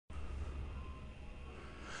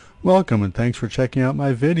Welcome and thanks for checking out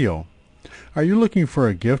my video. Are you looking for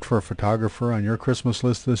a gift for a photographer on your Christmas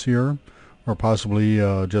list this year? Or possibly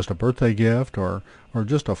just a birthday gift or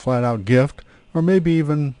just a flat-out gift, or maybe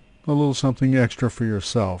even a little something extra for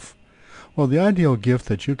yourself? Well, the ideal gift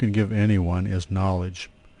that you can give anyone is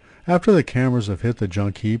knowledge. After the cameras have hit the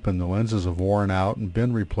junk heap and the lenses have worn out and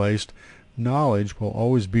been replaced, knowledge will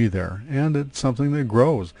always be there, and it's something that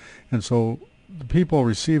grows. And so the people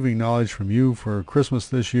receiving knowledge from you for Christmas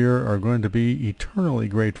this year are going to be eternally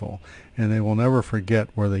grateful, and they will never forget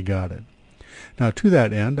where they got it. Now, to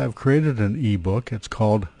that end, I've created an ebook. It's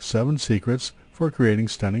called 7 Secrets for Creating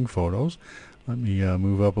Stunning Photos. Let me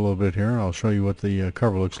move up a little bit here, and I'll show you what the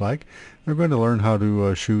cover looks like. We're going to learn how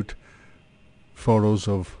to shoot photos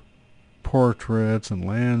of portraits and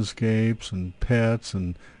landscapes and pets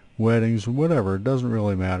and weddings, whatever. It doesn't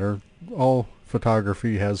really matter. All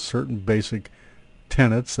photography has certain basic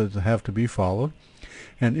tenets that have to be followed.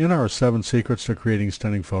 And in our 7 Secrets to Creating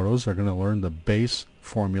Stunning Photos, they're going to learn the base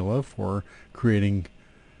formula for creating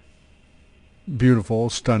beautiful,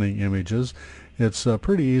 stunning images. It's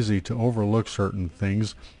pretty easy to overlook certain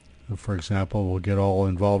things. For example, we'll get all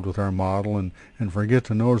involved with our model and forget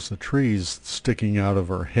to notice the trees sticking out of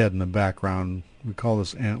her head in the background. We call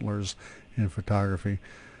this antlers in photography.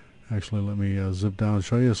 Actually, let me zip down and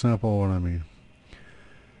show you a sample of what I mean.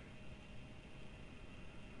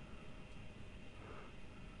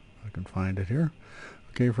 I can find it here.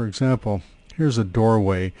 Okay, for example, here's a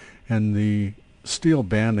doorway, and the steel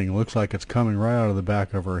banding looks like it's coming right out of the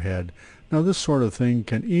back of her head. Now, this sort of thing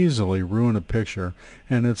can easily ruin a picture,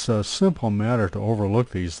 and it's a simple matter to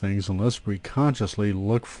overlook these things unless we consciously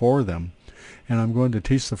look for them. And I'm going to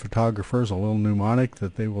teach the photographers a little mnemonic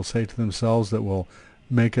that they will say to themselves that will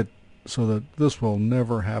make it so that this will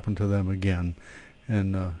never happen to them again.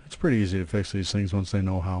 And it's pretty easy to fix these things once they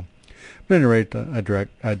know how. But at any rate,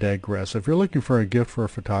 I digress. If you're looking for a gift for a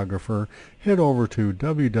photographer, head over to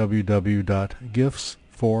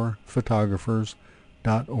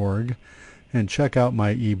www.giftsforphotographers.org and check out my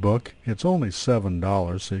ebook. It's only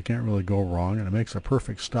 $7, so you can't really go wrong, and it makes a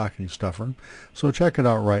perfect stocking stuffer. So check it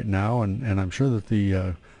out right now, and I'm sure that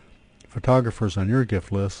the photographers on your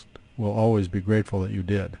gift list will always be grateful that you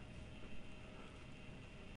did.